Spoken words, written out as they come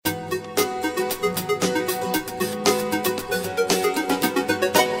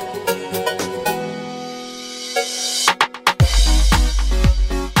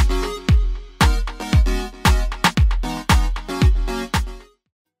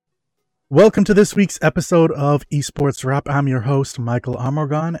Welcome to this week's episode of Esports Wrap. I'm your host, Michael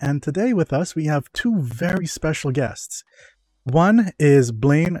Amorgan, and today with us we have two very special guests. One is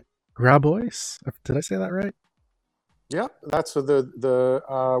Blaine Grabois. Did I say that right? Yeah, that's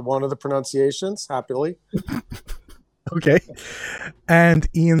the one of the pronunciations, happily. Okay. And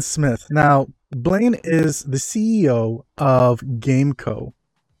Ian Smith. Now, Blaine is the CEO of GameCo,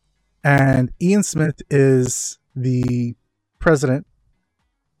 and Ian Smith is the president,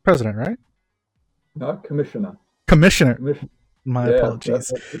 right? No, commissioner. Commissioner. My apologies.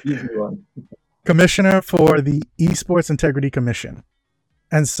 That's the easy one. Commissioner for the Esports Integrity Commission.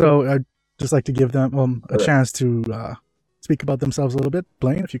 And so I'd just like to give them a chance to speak about themselves a little bit.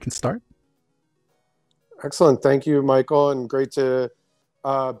 Blaine, if you can start. Excellent. Thank you, Michael, and great to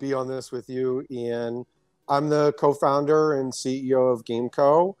be on this with you, Ian. I'm the co-founder and CEO of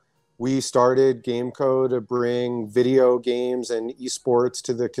GameCo. We started GameCo to bring video games and esports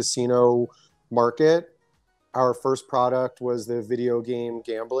to the casino market. Our first product was the video game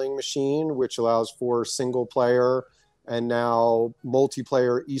gambling machine, which allows for single player and now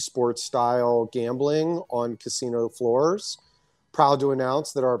multiplayer esports style gambling on casino floors. Proud to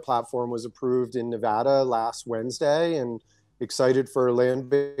announce that our platform was approved in Nevada last Wednesday and excited for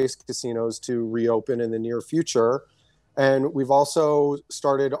land-based casinos to reopen in the near future. And we've also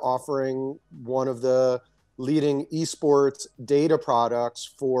started offering one of the leading esports data products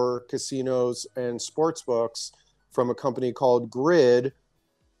for casinos and sportsbooks from a company called Grid,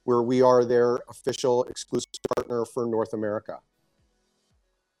 where we are their official exclusive partner for North America.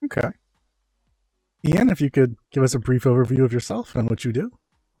 Okay. Ian, if you could give us a brief overview of yourself and what you do.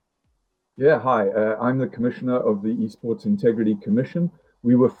 Yeah, hi. I'm the commissioner of the Esports Integrity Commission.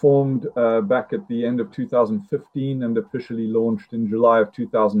 We were formed back at the end of 2015 and officially launched in July of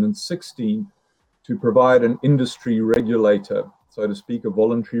 2016 to provide an industry regulator, so to speak, a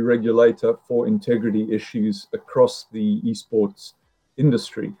voluntary regulator for integrity issues across the esports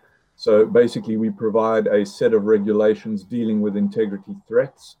industry. So basically, we provide a set of regulations dealing with integrity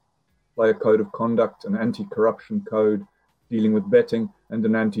threats, player code of conduct, an anti-corruption code dealing with betting, and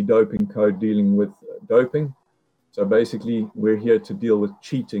an anti-doping code dealing with doping. So basically, we're here to deal with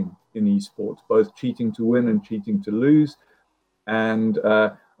cheating in esports, both cheating to win and cheating to lose. And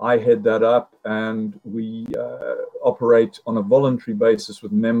I head that up, and we operate on a voluntary basis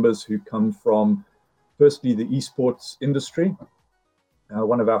with members who come from, firstly, the esports industry.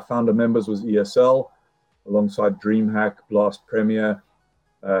 One of our founder members was ESL, alongside DreamHack, Blast Premier,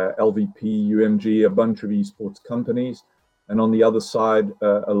 LVP, UMG, a bunch of esports companies. And on the other side,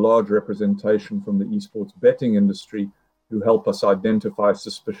 a large representation from the esports betting industry who help us identify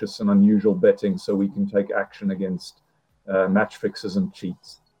suspicious and unusual betting so we can take action against match fixers and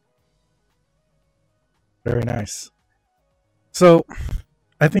cheats. Very nice. So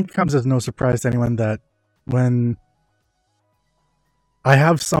I think it comes as no surprise to anyone that when I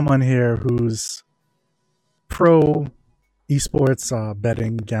have someone here who's pro esports,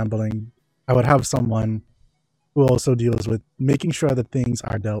 betting, gambling, I would have someone who also deals with making sure that things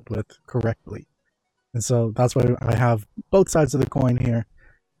are dealt with correctly. And so that's why I have both sides of the coin here.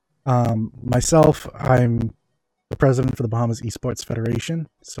 Myself, I'm the president for the Bahamas Esports Federation.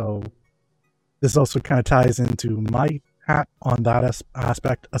 So this also kind of ties into my hat on that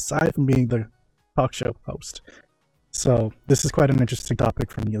aspect, aside from being the talk show host. So this is quite an interesting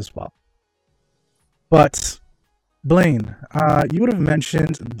topic for me as well. But Blaine, you would have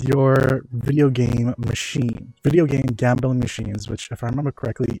mentioned your video game gambling machines, which, if I remember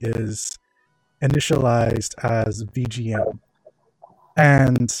correctly, is initialized as VGM.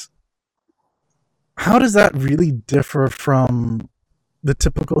 And how does that really differ from the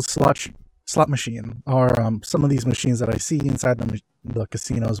typical slot machine, or some of these machines that I see inside the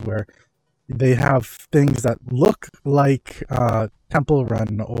casinos, where they have things that look like Temple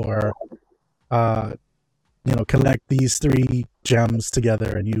Run or connect these three gems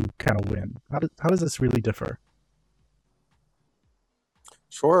together and you kind of win. How does this really differ?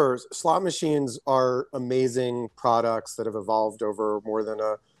 Sure. Slot machines are amazing products that have evolved over more than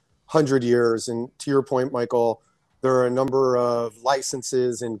 100 years. And to your point, Michael, there are a number of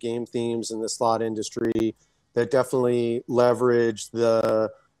licenses and game themes in the slot industry that definitely leverage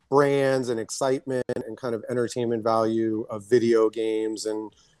the brands and excitement and kind of entertainment value of video games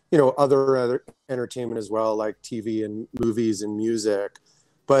and other entertainment as well, like TV and movies and music.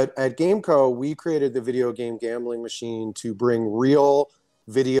 But at GameCo, we created the video game gambling machine to bring real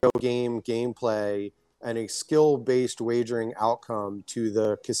video game gameplay and a skill-based wagering outcome to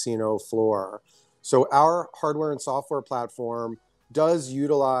the casino floor. So our hardware and software platform does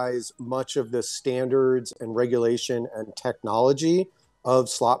utilize much of the standards and regulation and technology of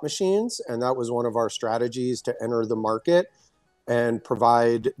slot machines, and that was one of our strategies to enter the market and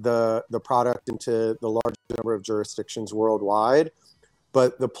provide the product into the largest number of jurisdictions worldwide.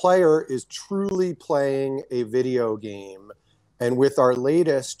 But the player is truly playing a video game. And with our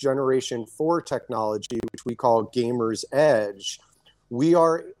latest Generation 4 technology, which we call Gamer's Edge, we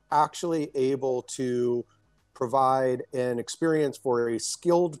are actually able to provide an experience for a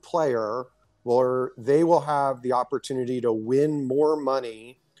skilled player where they will have the opportunity to win more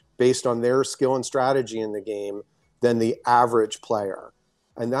money based on their skill and strategy in the game than the average player.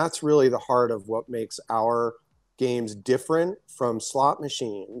 And that's really the heart of what makes our games different from slot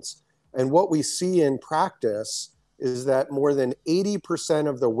machines. And what we see in practice is that more than 80%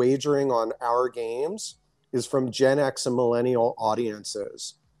 of the wagering on our games is from Gen X and millennial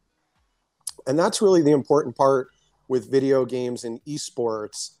audiences. And that's really the important part with video games and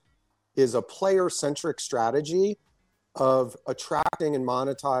esports, is a player-centric strategy of attracting and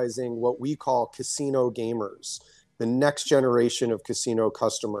monetizing what we call casino gamers, the next generation of casino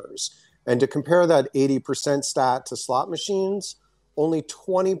customers. And to compare that 80% stat to slot machines, only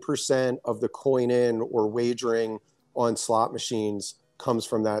 20% of the coin in or wagering on slot machines comes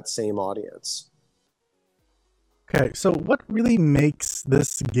from that same audience. Okay, so what really makes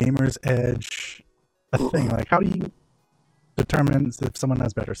this Gamer's Edge a thing? Like, how do you determine if someone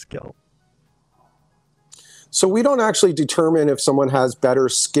has better skill? So we don't actually determine if someone has better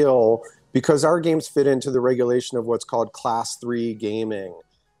skill, because our games fit into the regulation of what's called Class 3 gaming.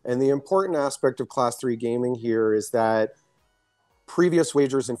 And the important aspect of Class 3 gaming here is that previous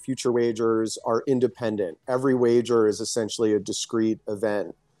wagers and future wagers are independent. Every wager is essentially a discrete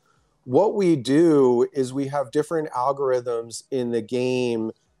event. What we do is we have different algorithms in the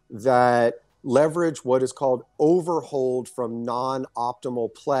game that leverage what is called overhold from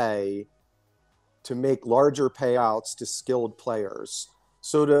non-optimal play to make larger payouts to skilled players.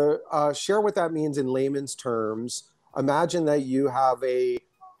 So to share what that means in layman's terms, imagine that you have a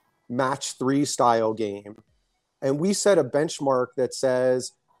match 3 style game, and we set a benchmark that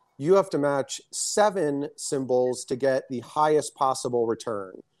says you have to match 7 symbols to get the highest possible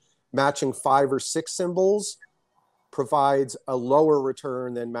return. Matching 5 or 6 symbols provides a lower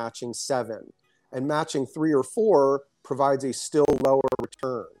return than matching 7. And matching 3 or 4 provides a still lower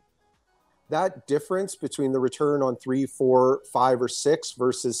return. That difference between the return on 3, 4, 5, or 6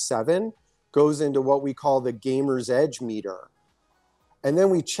 versus 7 goes into what we call the Gamer's Edge meter. And then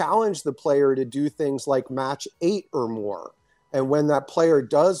we challenge the player to do things like match 8 or more. And when that player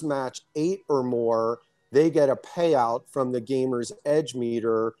does match 8 or more, they get a payout from the Gamer's Edge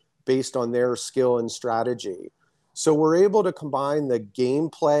meter based on their skill and strategy. So we're able to combine the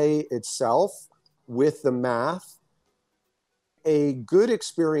gameplay itself with the math, a good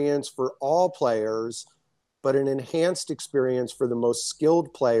experience for all players, but an enhanced experience for the most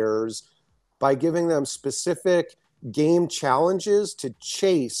skilled players by giving them specific game challenges to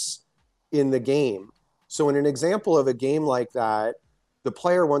chase in the game. So in an example of a game like that, the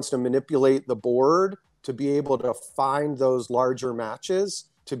player wants to manipulate the board to be able to find those larger matches,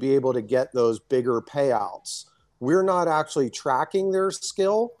 to be able to get those bigger payouts. We're not actually tracking their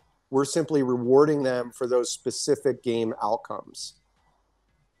skill. We're simply rewarding them for those specific game outcomes.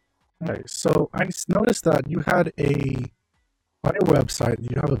 Okay, so I noticed that you had on your website,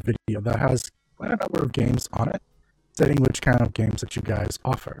 you have a video that has quite a number of games on it, stating which kind of games that you guys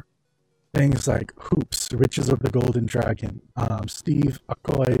offer. Things like Hoops, Riches of the Golden Dragon, Steve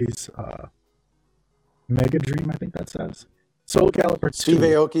Aoki's Mega Dream, I think that says. Soul Calibur 2. Steve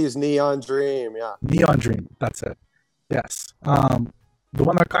Aoki's Neon Dream, yeah. Neon Dream, that's it. Yes. The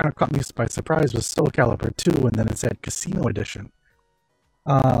one that kind of caught me by surprise was Soul Calibur 2, and then it said Casino Edition.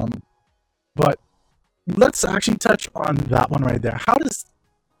 But let's actually touch on that one right there. How does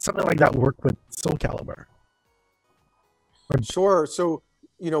something like that work with Soul Calibur? Sure. So,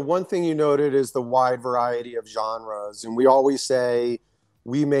 one thing you noted is the wide variety of genres. And we always say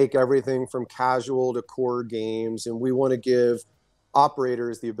we make everything from casual to core games, and we want to give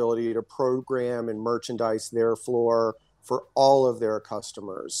operators the ability to program and merchandise their floor for all of their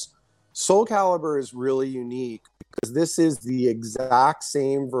customers. Soul Calibur is really unique because this is the exact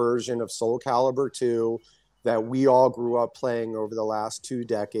same version of Soul Calibur 2 that we all grew up playing over the last 2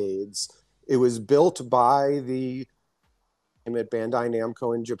 decades. It was built by the at Bandai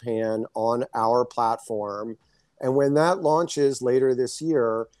Namco in Japan on our platform. And when that launches later this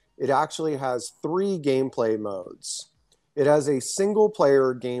year, it actually has 3 gameplay modes. It has a single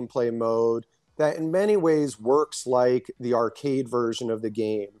player gameplay mode that in many ways works like the arcade version of the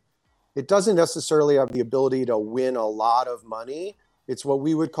game. It doesn't necessarily have the ability to win a lot of money. It's what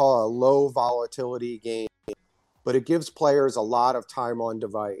we would call a low volatility game. but it gives players a lot of time on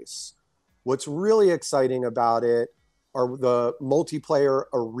device. What's really exciting about it are the multiplayer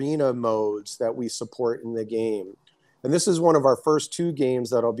arena modes that we support in the game. And this is one of our first 2 games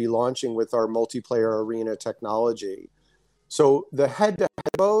that'll be launching with our multiplayer arena technology. So the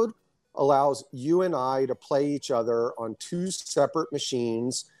head-to-head mode allows you and I to play each other on 2 separate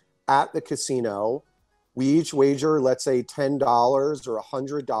machines at the casino. We each wager, let's say, $10 or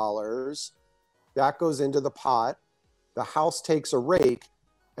 $100. That goes into the pot. The house takes a rake,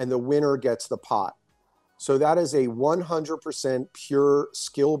 and the winner gets the pot. So that is a 100% pure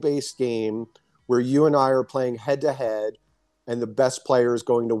skill-based game where you and I are playing head-to-head, and the best player is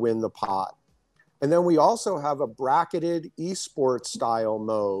going to win the pot. And then we also have a bracketed esports style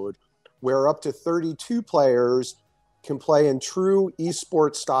mode where up to 32 players can play in true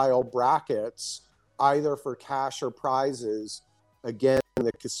esports style brackets, either for cash or prizes, again, on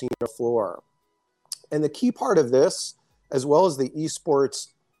the casino floor. And the key part of this, as well as the esports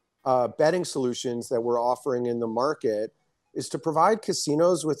betting solutions that we're offering in the market, is to provide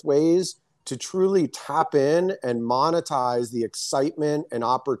casinos with ways to truly tap in and monetize the excitement and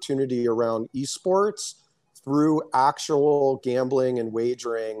opportunity around esports through actual gambling and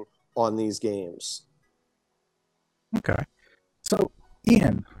wagering on these games. Okay. So,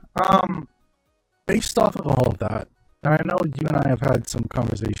 Ian, based off of all of that, and I know you and I have had some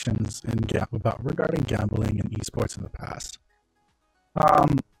conversations regarding gambling and esports in the past. Are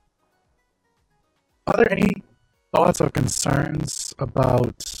there any thoughts or concerns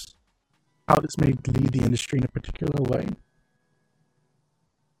about how this may lead the industry in a particular way?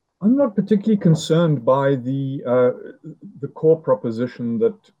 I'm not particularly concerned by the core proposition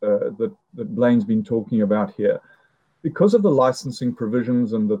that Blaine's been talking about here. Because of the licensing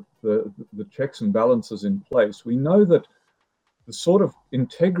provisions and the checks and balances in place, we know that the sort of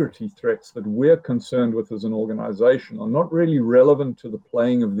integrity threats that we're concerned with as an organization are not really relevant to the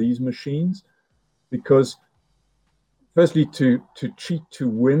playing of these machines, because firstly, to cheat to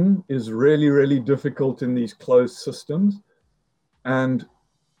win is really, really difficult in these closed systems. And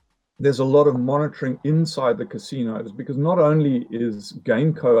there's a lot of monitoring inside the casinos, because not only is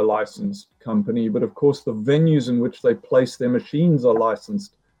GameCo a licensed company, but of course the venues in which they place their machines are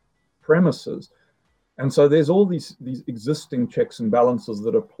licensed premises. And so there's all these existing checks and balances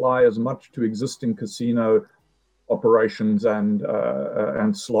that apply as much to existing casino operations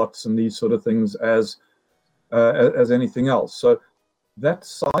and slots and these sort of things as anything else. So that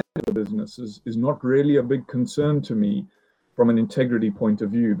side of the business is not really a big concern to me from an integrity point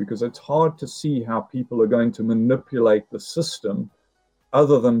of view, because it's hard to see how people are going to manipulate the system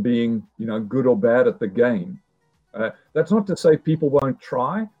other than being, good or bad at the game. That's not to say people won't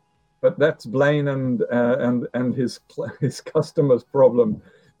try, but that's Blaine and his customers' problem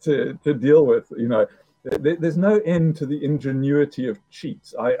to deal with. There's no end to the ingenuity of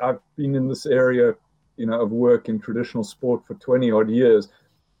cheats. I've been in this area, of work in traditional sport for 20 odd years.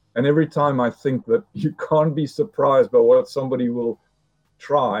 And every time I think that you can't be surprised by what somebody will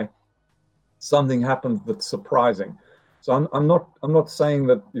try, something happens that's surprising. So I'm not saying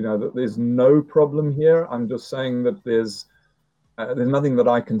that that there's no problem here. I'm just saying that there's nothing that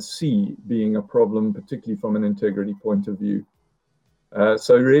I can see being a problem, particularly from an integrity point of view.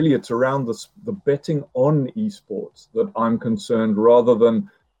 So really, it's around the betting on esports that I'm concerned, rather than,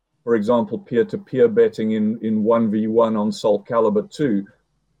 for example, peer-to-peer betting in 1v1 on Soul Calibur 2.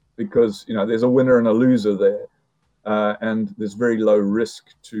 Because there's a winner and a loser there, and there's very low risk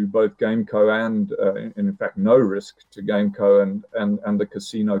to both GameCo and in fact no risk to GameCo and the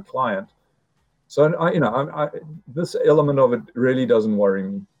casino client. So I this element of it really doesn't worry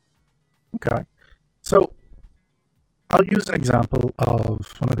me. Okay, so I'll use an example of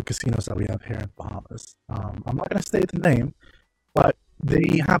one of the casinos that we have here in Bahamas. I'm not going to say the name, but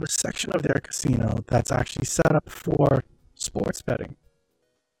they have a section of their casino that's actually set up for sports betting.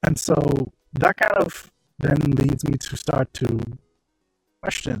 And so that kind of then leads me to start to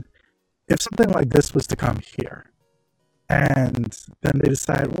question, if something like this was to come here, and then they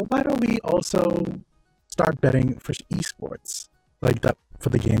decide, well, why don't we also start betting for esports, like that, for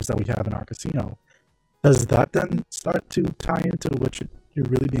the games that we have in our casino? Does that then start to tie into what you're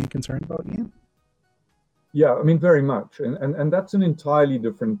really being concerned about, Ian? Yeah, I mean, very much. And that's an entirely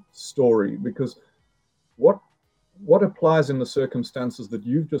different story, because what applies in the circumstances that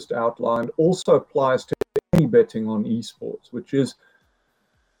you've just outlined also applies to any betting on esports, which is,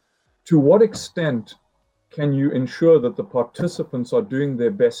 to what extent can you ensure that the participants are doing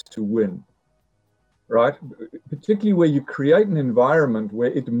their best to win, right? Particularly where you create an environment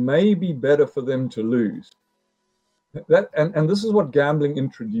where it may be better for them to lose. And this is what gambling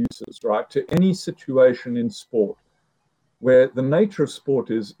introduces, right, to any situation in sport, where the nature of sport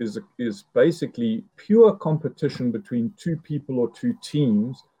is basically pure competition between two people or two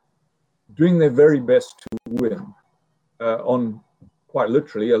teams doing their very best to win on quite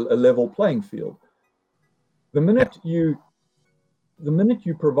literally a level playing field. The minute you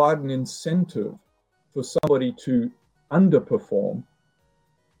provide an incentive for somebody to underperform,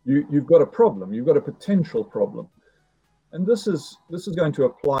 you've got a problem. You've got a potential problem, and this is going to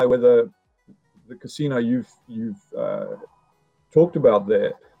apply whether the casino you've talked about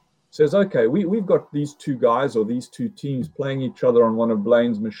there says, okay, we've got these two guys or these two teams playing each other on one of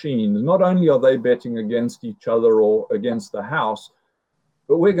Blaine's machines. Not only are they betting against each other or against the house,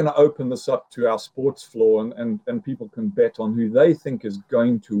 but we're going to open this up to our sports floor and people can bet on who they think is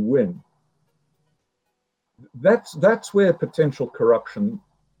going to win. That's where potential corruption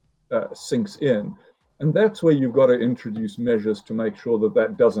sinks in. And that's where you've got to introduce measures to make sure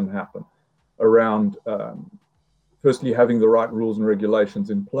that doesn't happen around firstly, having the right rules and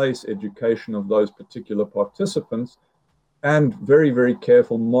regulations in place, education of those particular participants, and very, very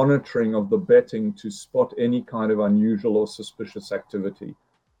careful monitoring of the betting to spot any kind of unusual or suspicious activity.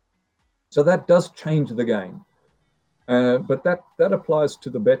 So that does change the game. But that applies to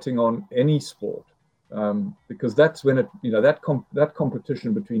the betting on any sport, because that's when that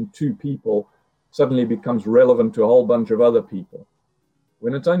competition between two people suddenly becomes relevant to a whole bunch of other people.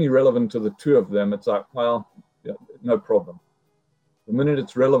 When it's only relevant to the two of them, it's like, well, yeah, no problem. The minute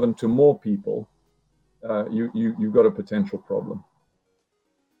it's relevant to more people, you've got a potential problem.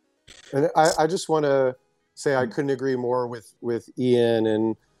 And I just want to say I couldn't agree more with Ian,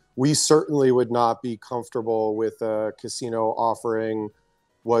 and we certainly would not be comfortable with a casino offering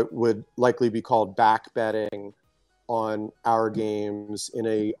what would likely be called back betting on our games in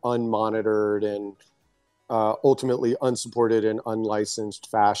a unmonitored and ultimately unsupported and unlicensed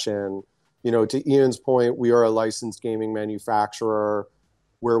fashion. To Ian's point, we are a licensed gaming manufacturer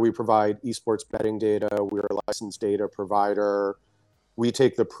where we provide esports betting data. We're a licensed data provider. We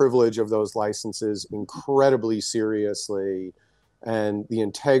take the privilege of those licenses incredibly seriously, and the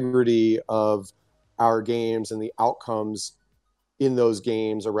integrity of our games and the outcomes in those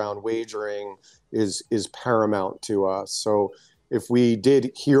games around wagering is paramount to us. So if we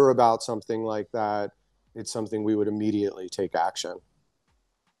did hear about something like that, it's something we would immediately take action.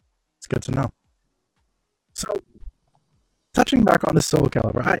 It's good to know. So, touching back on the Soul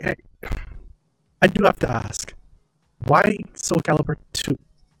Calibur, I do have to ask, why Soul Calibur 2?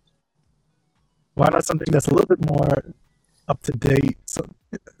 Why not something that's a little bit more up to date? So,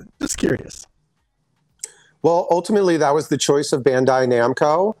 just curious. Well, ultimately, that was the choice of Bandai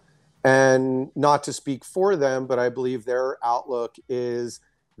Namco, and not to speak for them, but I believe their outlook is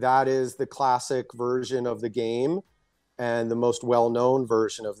that is the classic version of the game and the most well-known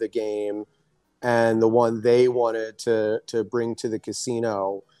version of the game, and the one they wanted to bring to the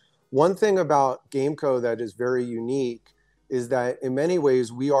casino. One thing about GameCo that is very unique is that in many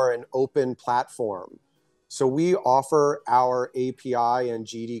ways we are an open platform. So we offer our API and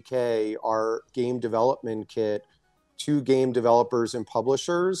GDK, our game development kit, to game developers and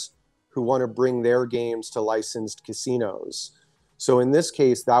publishers who want to bring their games to licensed casinos. So in this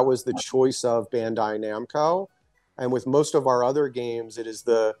case, that was the choice of Bandai Namco. And with most of our other games, it is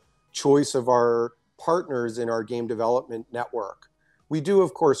the choice of our partners in our game development network. We do,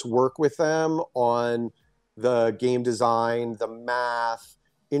 of course, work with them on the game design, the math,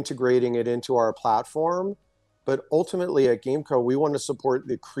 integrating it into our platform. But ultimately at GameCo, we want to support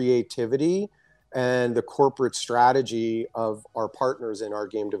the creativity and the corporate strategy of our partners in our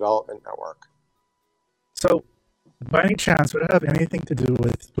game development network. So, by any chance, would it have anything to do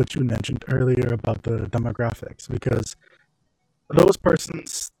with what you mentioned earlier about the demographics? Because those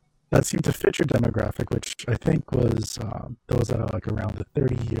persons that seem to fit your demographic, which I think was those that are like around the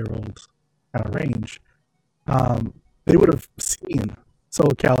 30-year-old kind of range, they would have seen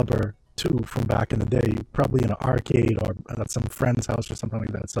Soul Calibur 2 from back in the day, probably in an arcade or at some friend's house or something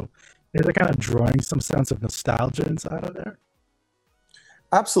like that. So is it kind of drawing some sense of nostalgia inside of there?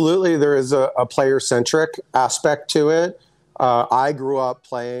 Absolutely. There is a player-centric aspect to it. I grew up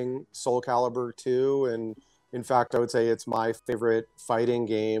playing Soul Calibur 2, and in fact, I would say it's my favorite fighting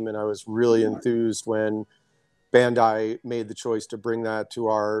game, and I was really enthused when Bandai made the choice to bring that to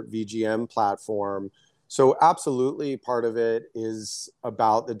our VGM platform. So absolutely, part of it is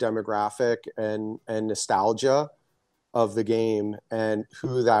about the demographic and nostalgia of the game and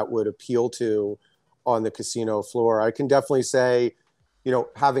who that would appeal to on the casino floor. I can definitely say,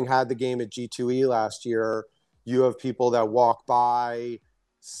 having had the game at G2E last year, you have people that walk by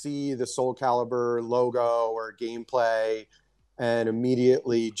see the Soul Calibur logo or gameplay and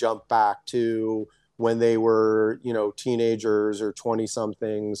immediately jump back to when they were, teenagers or 20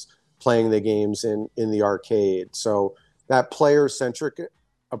 somethings playing the games in the arcade. So that player centric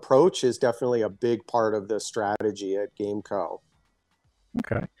approach is definitely a big part of the strategy at GameCo.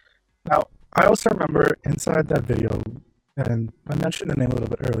 Okay. Now, I also remember inside that video, and I mentioned the name a little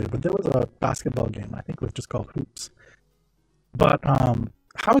bit earlier, but there was a basketball game, I think it was just called Hoops. But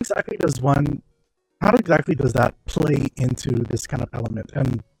how exactly does that play into this kind of element?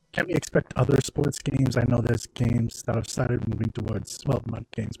 And can we expect other sports games? I know there's games that have started moving towards, well, not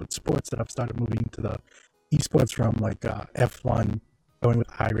games, but sports that have started moving to the esports realm, like F1, going with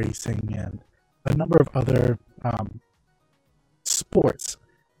iRacing, and a number of other sports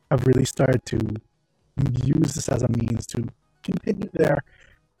have really started to use this as a means to continue their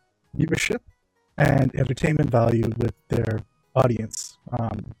viewership and entertainment value with their audience.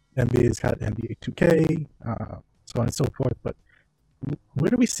 NBA's got NBA 2K, so on and so forth. But where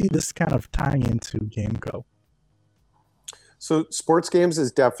do we see this kind of tying into GameCo? So sports games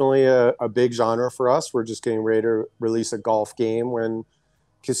is definitely a big genre for us. We're just getting ready to release a golf game when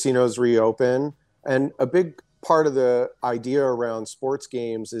casinos reopen. And a big part of the idea around sports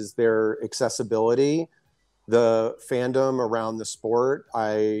games is their accessibility, the fandom around the sport.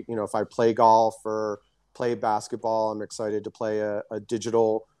 If I play golf or play basketball, I'm excited to play a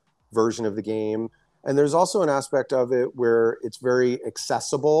digital version of the game. And there's also an aspect of it where it's very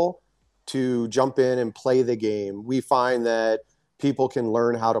accessible to jump in and play the game. We find that people can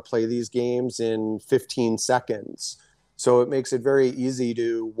learn how to play these games in 15 seconds. So it makes it very easy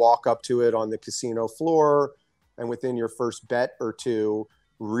to walk up to it on the casino floor and within your first bet or two,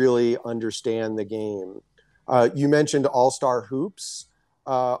 really understand the game. You mentioned All-Star Hoops.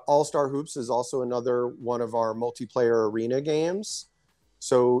 All-Star Hoops is also another one of our multiplayer arena games.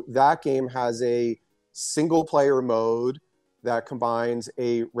 So that game has a single player mode that combines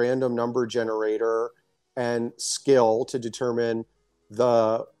a random number generator and skill to determine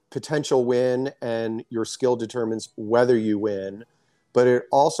the potential win, and your skill determines whether you win. But it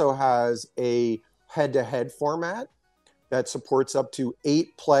also has a head-to-head format that supports up to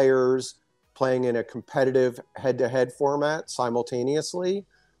 8 players playing in a competitive head-to-head format simultaneously,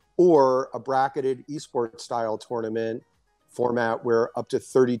 or a bracketed esports style tournament format where up to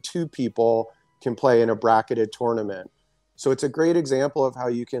 32 people can play in a bracketed tournament. So it's a great example of how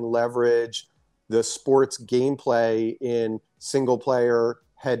you can leverage the sports gameplay in single player,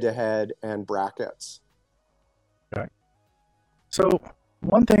 head-to-head, and brackets. Okay. So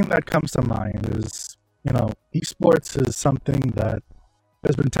one thing that comes to mind is, esports is something that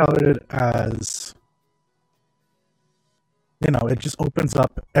has been touted as, it just opens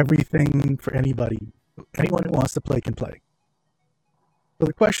up everything for anybody. Anyone who wants to play can play. So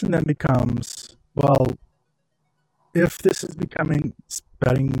the question then becomes, well, if this is becoming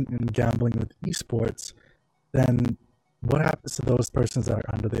betting and gambling with esports, then what happens to those persons that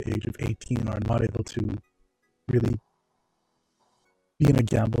are under the age of 18 or not able to really be in a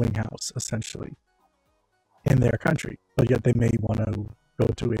gambling house, essentially, in their country, but yet they may want to go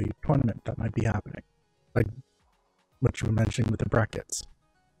to a tournament that might be happening, like what you were mentioning with the brackets?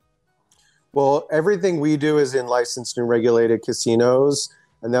 Well, everything we do is in licensed and regulated casinos,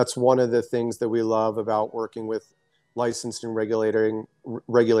 and that's one of the things that we love about working with licensed and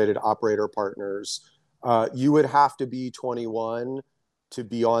regulated operator partners. You would have to be 21 to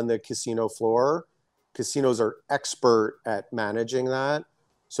be on the casino floor. Casinos are expert at managing that,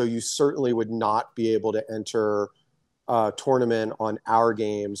 so you certainly would not be able to enter a tournament on our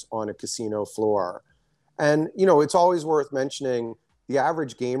games on a casino floor. And, it's always worth mentioning the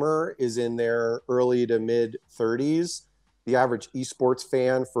average gamer is in their early to mid 30s. The average esports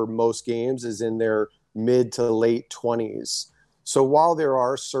fan for most games is in their mid to late 20s. So while there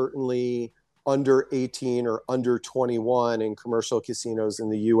are certainly under 18 or under 21 in commercial casinos in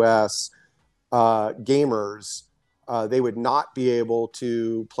the US, gamers, they would not be able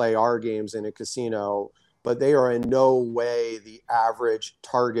to play our games in a casino, but they are in no way the average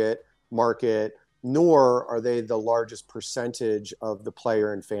target market, nor are they the largest percentage of the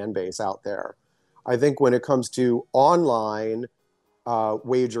player and fan base out there. I think when it comes to online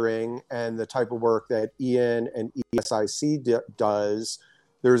wagering and the type of work that Ian and ESIC does,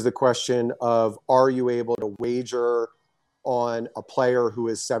 there's the question of, are you able to wager on a player who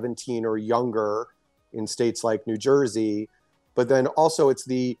is 17 or younger in states like New Jersey? But then also it's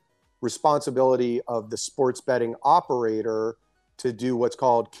the responsibility of the sports betting operator to do what's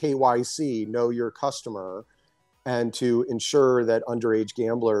called KYC, know your customer, and to ensure that underage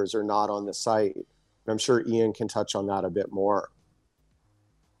gamblers are not on the site. And I'm sure Ian can touch on that a bit more.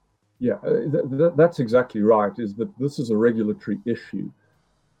 Yeah, that's exactly right, is that this is a regulatory issue.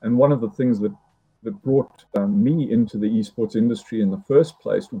 And one of the things that brought me into the esports industry in the first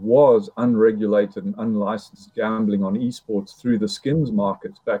place was unregulated and unlicensed gambling on esports through the skins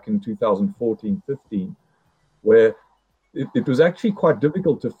markets back in 2014-15, where it was actually quite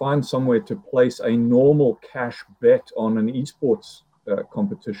difficult to find somewhere to place a normal cash bet on an esports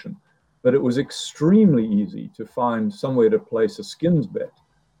competition. But it was extremely easy to find somewhere to place a skins bet,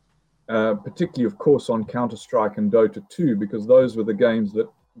 particularly, of course, on Counter-Strike and Dota 2, because those were the games that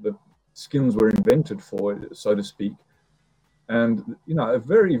skins were invented for, so to speak. And, a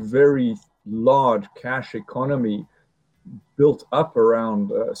very, very large cash economy built up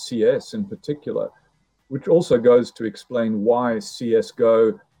around CS in particular, which also goes to explain why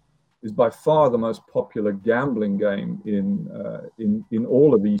CSGO is by far the most popular gambling game in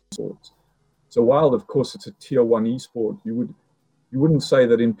all of esports. So while, of course, it's a tier 1 esport, you wouldn't say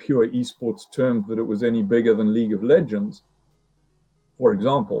that in pure esports terms that it was any bigger than League of Legends, for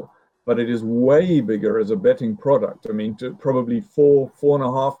example, but it is way bigger as a betting product. I mean, probably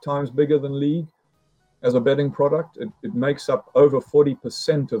 4.5 times bigger than League as a betting product. It makes up over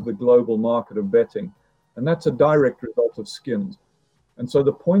 40% of the global market of betting. And that's a direct result of skins. And so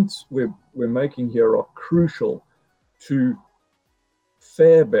the points we're making here are crucial to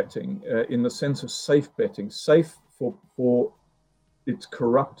fair betting in the sense of safe betting, safe for its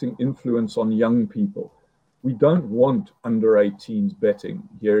corrupting influence on young people. We don't want under 18s betting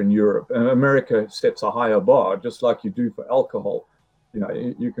here in Europe. And America sets a higher bar, just like you do for alcohol.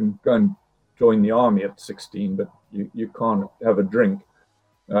 You can go and join the army at 16, but you can't have a drink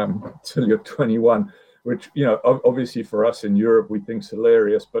till you're 21, which, obviously for us in Europe, we think is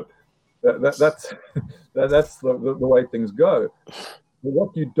hilarious, but that's the way things go. But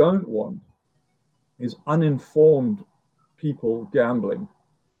what you don't want is uninformed people gambling.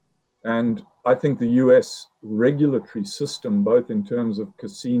 And I think the US regulatory system, both in terms of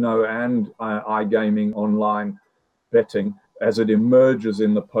casino and iGaming online betting, as it emerges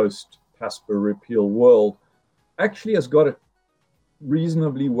in the post-PASPA repeal world, actually has got it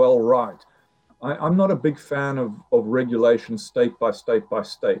reasonably well right. I'm not a big fan of regulation state by state by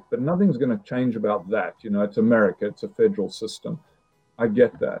state, but nothing's going to change about that. It's America, it's a federal system. I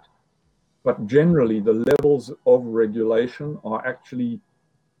get that. But generally, the levels of regulation are actually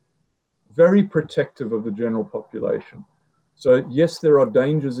very protective of the general population. So yes, there are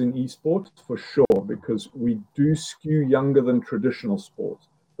dangers in esports for sure, because we do skew younger than traditional sports.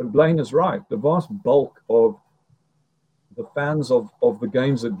 But Blaine is right. The vast bulk of the fans of the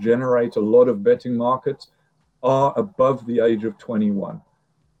games that generate a lot of betting markets are above the age of 21.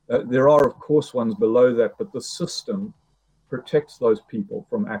 There are, of course, ones below that, but the system protects those people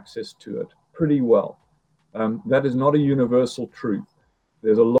from access to it pretty well. That is not a universal truth.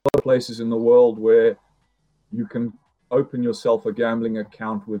 There's a lot of places in the world where you can open yourself a gambling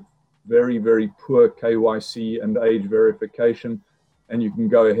account with very, very poor KYC and age verification, and you can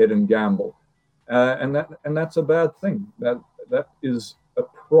go ahead and gamble. And that's a bad thing. That is a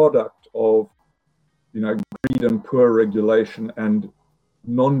product of greed and poor regulation and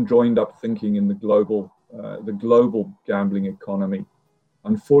non-joined up thinking in the global gambling economy.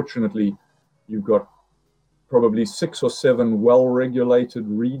 Unfortunately, you've got probably 6 or 7 well-regulated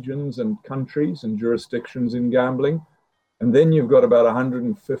regions and countries and jurisdictions in gambling, and then you've got about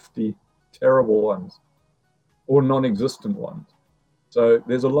 150 terrible ones or non-existent ones. So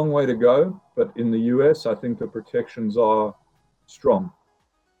there's a long way to go, but in the US, I think the protections are strong.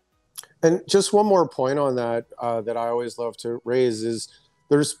 And just one more point on that that I always love to raise is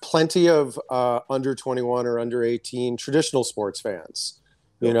there's plenty of under 21 or under 18 traditional sports fans.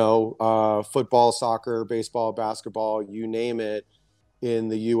 Football, soccer, baseball, basketball, you name it, in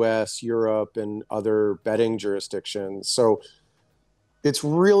the US, Europe, and other betting jurisdictions. So it's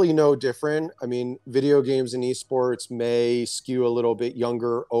really no different. I mean, video games and esports may skew a little bit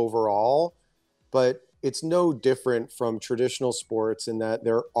younger overall, but it's no different from traditional sports in that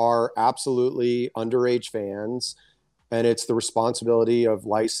there are absolutely underage fans, and it's the responsibility of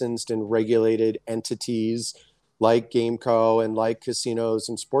licensed and regulated entities like GameCo and like casinos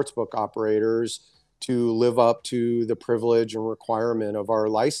and sportsbook operators to live up to the privilege and requirement of our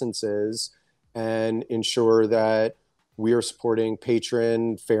licenses and ensure that we are supporting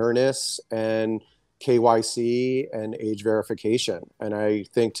patron fairness and KYC and age verification. And I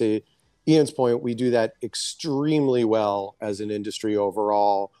think, to Ian's point, we do that extremely well as an industry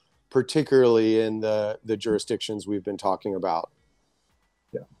overall, particularly in the jurisdictions we've been talking about.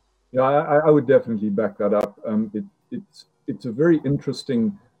 Yeah, I would definitely back that up. It's a very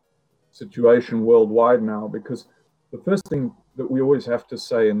interesting situation worldwide now, because the first thing that we always have to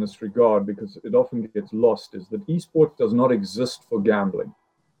say in this regard, because it often gets lost, is that esports does not exist for gambling,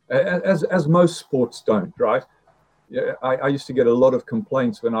 as most sports don't, right? Yeah, I used to get a lot of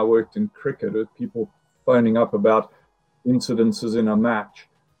complaints when I worked in cricket of people phoning up about incidences in a match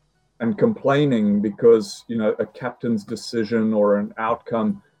and complaining because, you know, a captain's decision or an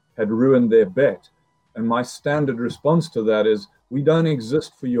outcome had ruined their bet. And my standard response to that is, we don't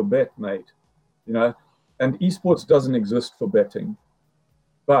exist for your bet, mate. You know, and esports doesn't exist for betting.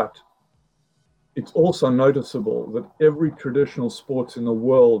 But it's also noticeable that every traditional sports in the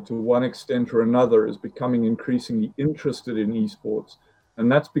world, to one extent or another, is becoming increasingly interested in esports.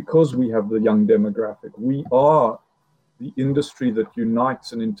 And that's because we have the young demographic. We are the industry that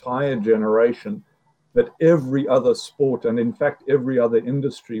unites an entire generation that every other sport, and in fact every other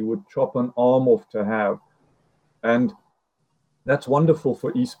industry, would chop an arm off to have. And that's wonderful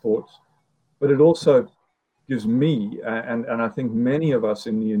for esports, but it also gives me, and I think many of us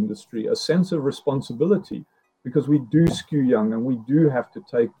in the industry, a sense of responsibility, because we do skew young, and we do have to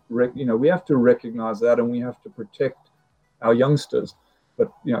take, we have to recognize that, and we have to protect our youngsters.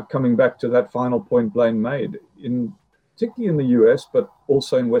 But, you know, coming back to that final point Blaine made, particularly in the US, but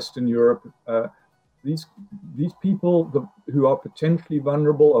also in Western Europe, these people who are potentially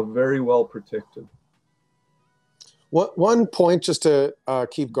vulnerable are very well protected. One point, just to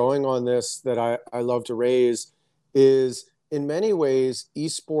keep going on this, that I love to raise is, in many ways,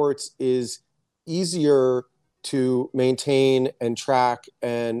 esports is easier to maintain and track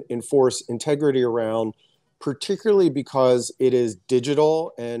and enforce integrity around, particularly because it is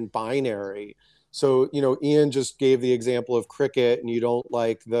digital and binary. So, you know, Ian just gave the example of cricket, and you don't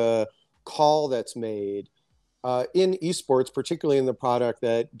like the call that's made. In esports, particularly in the product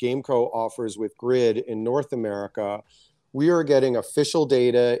that GameCo offers with Grid in North America, we are getting official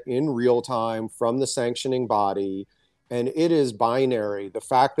data in real time from the sanctioning body, and it is binary. The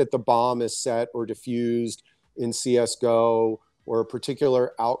fact that the bomb is set or diffused in CSGO, or a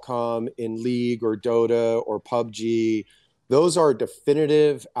particular outcome in League or Dota or PUBG, those are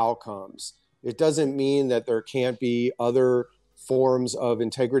definitive outcomes. It doesn't mean that there can't be other forms of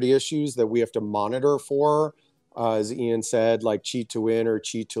integrity issues that we have to monitor for, as Ian said, like cheat to win or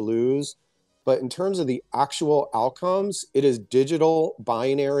cheat to lose. But in terms of the actual outcomes, it is digital,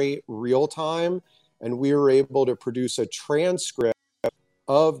 binary, real time, and we were able to produce a transcript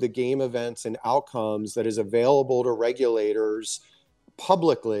of the game events and outcomes that is available to regulators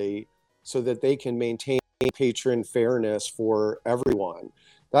publicly so that they can maintain patron fairness for everyone.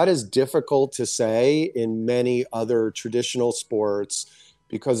 That is difficult to say in many other traditional sports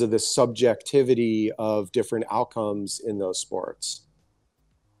because of the subjectivity of different outcomes in those sports.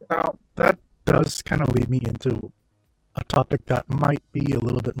 Now, that does kind of lead me into a topic that might be a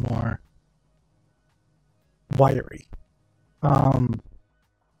little bit more wiry.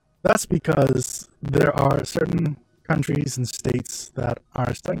 That's because there are certain countries and states that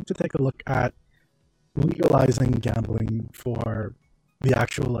are starting to take a look at legalizing gambling for the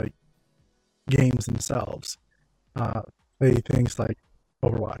actual, like, games themselves. Say things like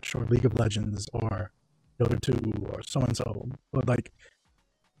Overwatch or League of Legends or Dota 2 or so and so. But, like,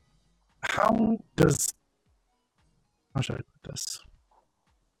 how should I put this?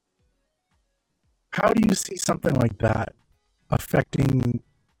 How do you see something like that affecting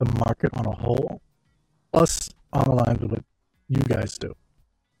the market on a whole, plus on the lines of what you guys do?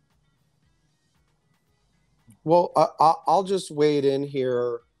 Well, I'll just wade in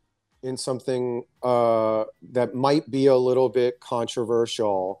here in something that might be a little bit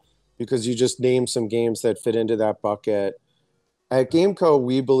controversial, because you just named some games that fit into that bucket. At GameCo,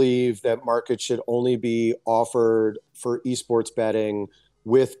 we believe that markets should only be offered for esports betting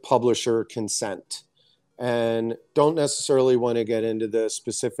with publisher consent, and don't necessarily want to get into the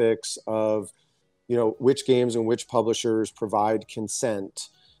specifics of, you know, which games and which publishers provide consent.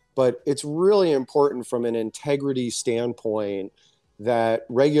 But it's really important from an integrity standpoint that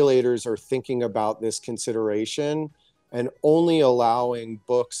regulators are thinking about this consideration and only allowing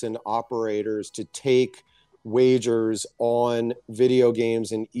books and operators to take wagers on video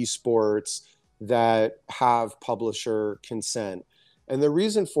games and esports that have publisher consent. And the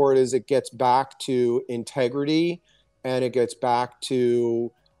reason for it is it gets back to integrity, and it gets back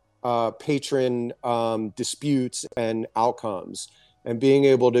to patron disputes and outcomes, and being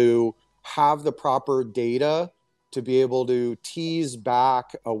able to have the proper data to be able to tease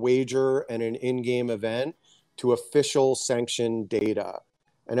back a wager and an in-game event to official sanctioned data.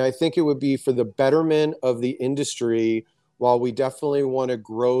 And I think it would be for the betterment of the industry, while we definitely want to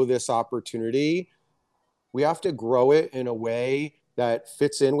grow this opportunity, we have to grow it in a way that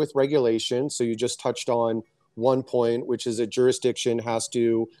fits in with regulation. So you just touched on one point, which is a jurisdiction has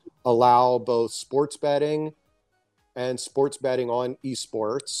to allow both sports betting and sports betting on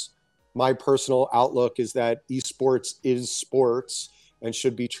esports. My personal outlook is that esports is sports and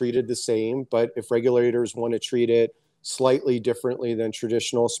should be treated the same. But if regulators want to treat it slightly differently than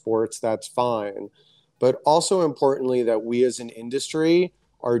traditional sports, that's fine. But also importantly, that we as an industry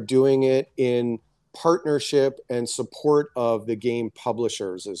are doing it in partnership and support of the game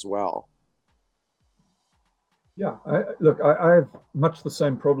publishers as well. Yeah, I have much the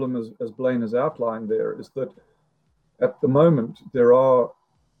same problem as Blaine has outlined there, is that at the moment there are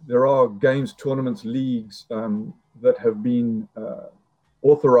games, tournaments, leagues that have been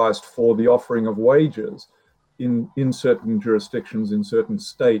authorized for the offering of wagers in certain jurisdictions, in certain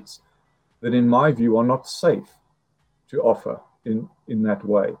states, that in my view are not safe to offer in that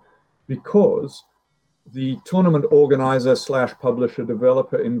way, because the tournament organizer / publisher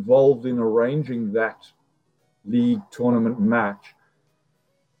developer involved in arranging that league, tournament, match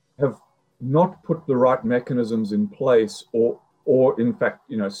have not put the right mechanisms in place, or in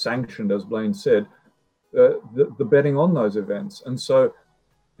fact, sanctioned, as Blaine said, the betting on those events. And so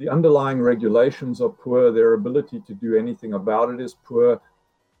the underlying regulations are poor. Their ability to do anything about it is poor.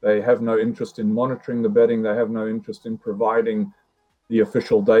 They have no interest in monitoring the betting. They have no interest in providing the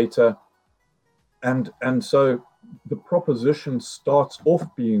official data. And so the proposition starts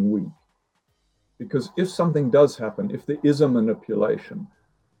off being weak, because if something does happen, if there is a manipulation,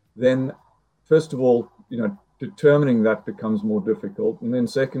 then first of all, determining that becomes more difficult. And then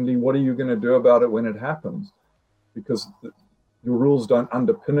secondly, what are you going to do about it when it happens? Because your rules don't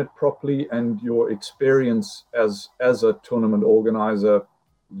underpin it properly, and your experience as a tournament organizer,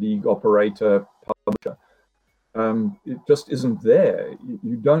 league operator, publisher, it just isn't there.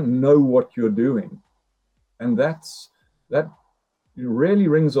 You don't know what you're doing. And that really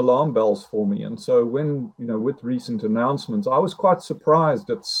rings alarm bells for me. And so when, with recent announcements, I was quite surprised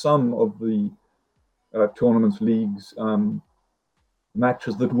at some of the tournaments, leagues,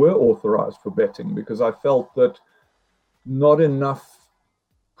 matches that were authorized for betting, because I felt that not enough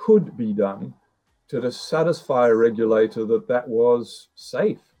could be done to satisfy a regulator that was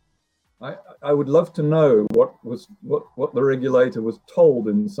safe. I would love to know what the regulator was told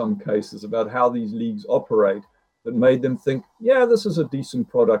in some cases about how these leagues operate that made them think, yeah, this is a decent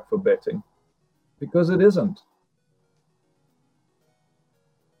product for betting, because it isn't.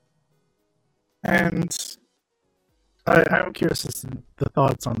 And I'm curious as to the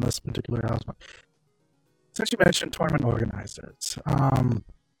thoughts on this particular aspect. Since you mentioned tournament organizers, and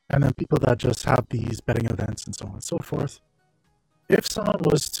then people that just have these betting events and so on and so forth, if someone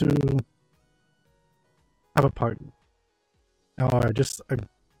was to have a party or just a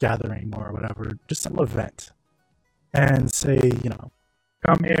gathering or whatever, just some event, and say,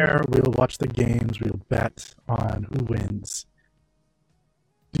 come here, we'll watch the games, we'll bet on who wins.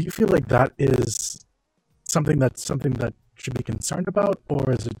 Do you feel like that is something that should be concerned about,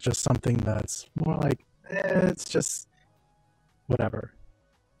 or is it just something that's more like, it's just whatever?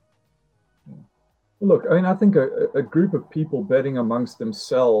 Look, I think a group of people betting amongst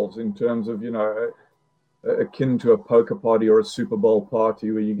themselves in terms of, akin to a poker party or a Super Bowl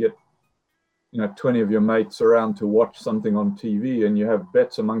party, where you get 20 of your mates around to watch something on TV and you have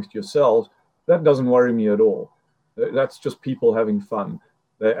bets amongst yourselves, that doesn't worry me at all. That's just people having fun.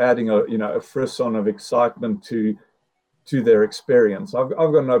 They're adding a frisson of excitement to their experience. I've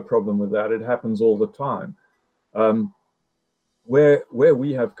got no problem with that. It happens all the time. Where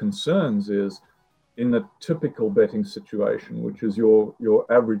we have concerns is in the typical betting situation, which is your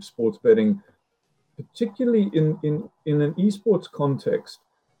average sports betting, particularly in an esports context,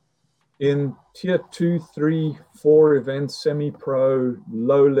 in tier 2, 3, 4 events, semi-pro,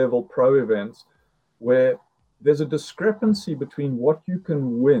 low-level pro events, where there's a discrepancy between what you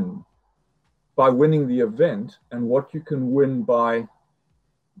can win by winning the event and what you can win by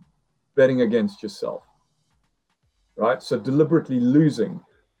betting against yourself, right? So deliberately losing,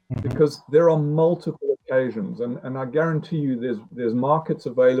 because there are multiple occasions, and I guarantee you there's markets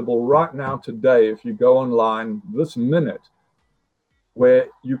available right now today, if you go online this minute, where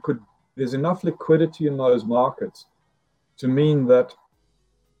there's enough liquidity in those markets to mean that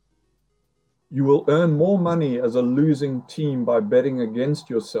you will earn more money as a losing team by betting against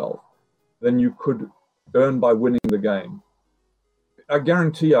yourself than you could earn by winning the game. I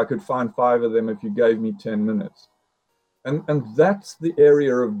guarantee I could find 5 of them if you gave me 10 minutes. And that's the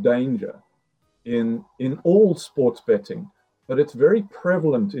area of danger in all sports betting, but it's very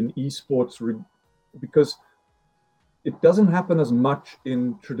prevalent in esports because it doesn't happen as much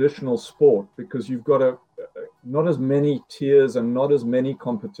in traditional sport, because you've got not as many tiers and not as many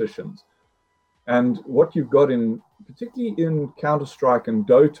competitions. And what you've got in, particularly in Counter-Strike and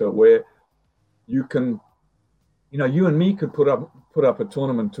Dota, where you can, you and me could put up a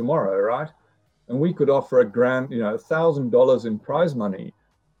tournament tomorrow, right? And we could offer a grand, $1,000 in prize money.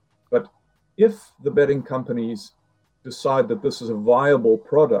 But if the betting companies decide that this is a viable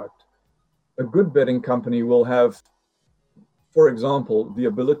product, a good betting company will have, for example, the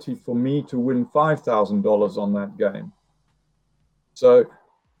ability for me to win $5,000 on that game. So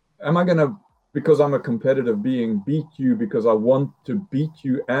am I going to, because I'm a competitive being, beat you because I want to beat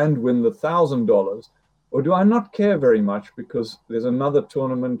you and win the $1,000? Or do I not care very much because there's another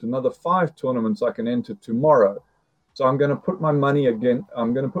tournament, another 5 tournaments I can enter tomorrow? So I'm going to put my money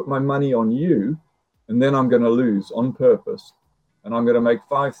on you, and then I'm going to lose on purpose, and I'm going to make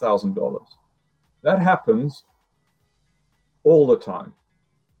 $5,000. That happens all the time.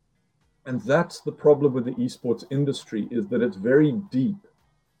 And that's the problem with the esports industry, is that it's very deep.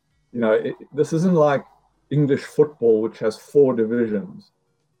 This isn't like English football, which has 4 divisions,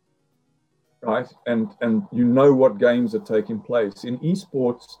 right? And what games are taking place. In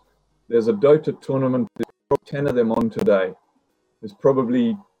esports, there's a Dota tournament, there's 10 of them on today. There's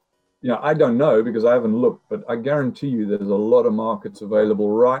probably, I don't know because I haven't looked, but I guarantee you there's a lot of markets available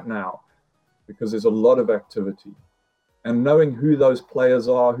right now because there's a lot of activity. And knowing who those players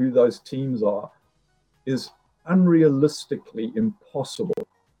are, who those teams are, is unrealistically impossible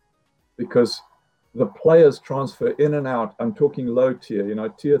because the players transfer in and out. I'm talking low tier,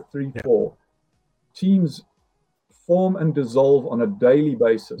 tier 3, 4. Teams form and dissolve on a daily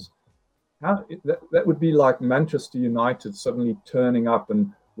basis. That would be like Manchester United suddenly turning up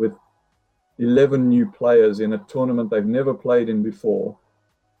and with 11 new players in a tournament they've never played in before,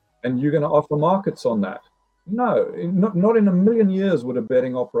 and you're going to offer markets on that. No, not in a million years would a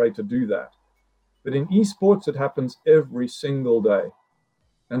betting operator do that. But in esports, it happens every single day.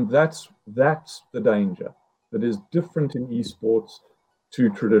 And that's the danger that is different in esports to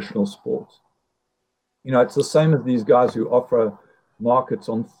traditional sports. It's the same as these guys who offer markets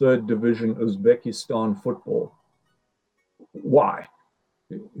on 3rd division Uzbekistan football. Why?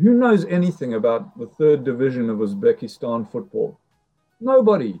 Who knows anything about the 3rd division of Uzbekistan football?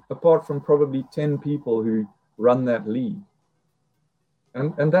 Nobody, apart from probably 10 people who run that league.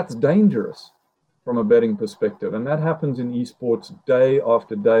 And that's dangerous from a betting perspective. And that happens in esports day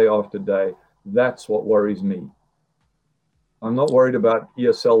after day after day. That's what worries me. I'm not worried about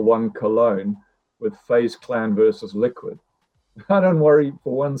ESL 1 Cologne with FaZe Clan versus Liquid. I don't worry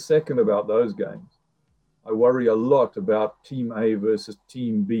for 1 second about those games. I worry a lot about Team A versus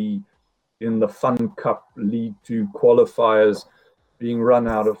Team B in the Fun Cup League 2 qualifiers being run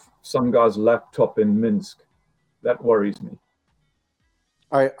out of some guy's laptop in Minsk. That worries me.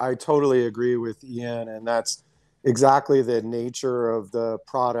 I totally agree with Ian, and that's exactly the nature of the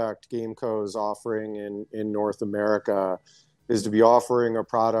product Gameco is offering in North America, is to be offering a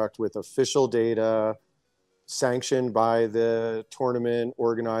product with official data sanctioned by the tournament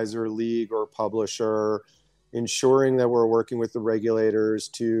organizer, league, or publisher, ensuring that we're working with the regulators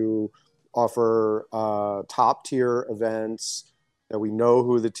to offer top-tier events, that we know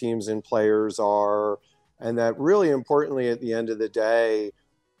who the teams and players are, and that really importantly, at the end of the day,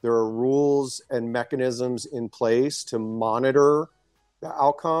 there are rules and mechanisms in place to monitor the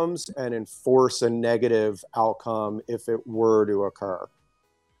outcomes and enforce a negative outcome if it were to occur.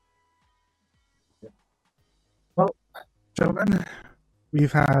 Well, gentlemen,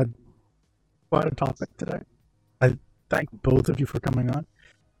 we've had quite a topic today. I thank both of you for coming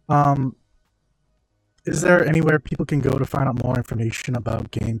on. Is there anywhere people can go to find out more information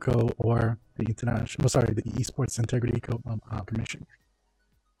about Gameco or the Esports Integrity Commission?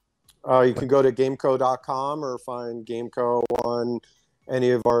 You can go to gameco.com or find Gameco on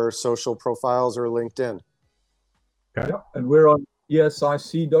any of our social profiles or LinkedIn. Okay. Yep. And we're on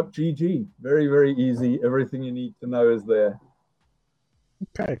esic.gg. Very, very easy. Everything you need to know is there.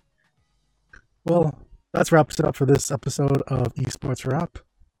 Okay. Well, that wraps it up for this episode of Esports Wrap.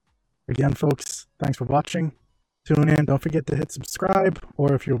 Again, folks, thanks for watching. Tune in. Don't forget to hit subscribe,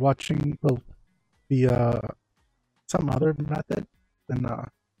 or if you're watching via some other method, then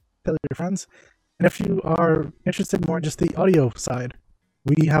tell your friends. And if you are interested more in just the audio side,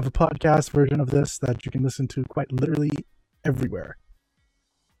 we have a podcast version of this that you can listen to quite literally everywhere,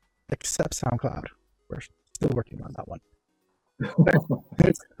 except SoundCloud. We're still working on that one.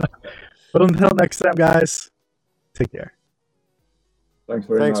 But until next time, guys, take care. Thanks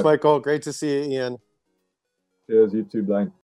very much. Thanks, Michael. Great to see you, Ian. Cheers, you too, Blaine.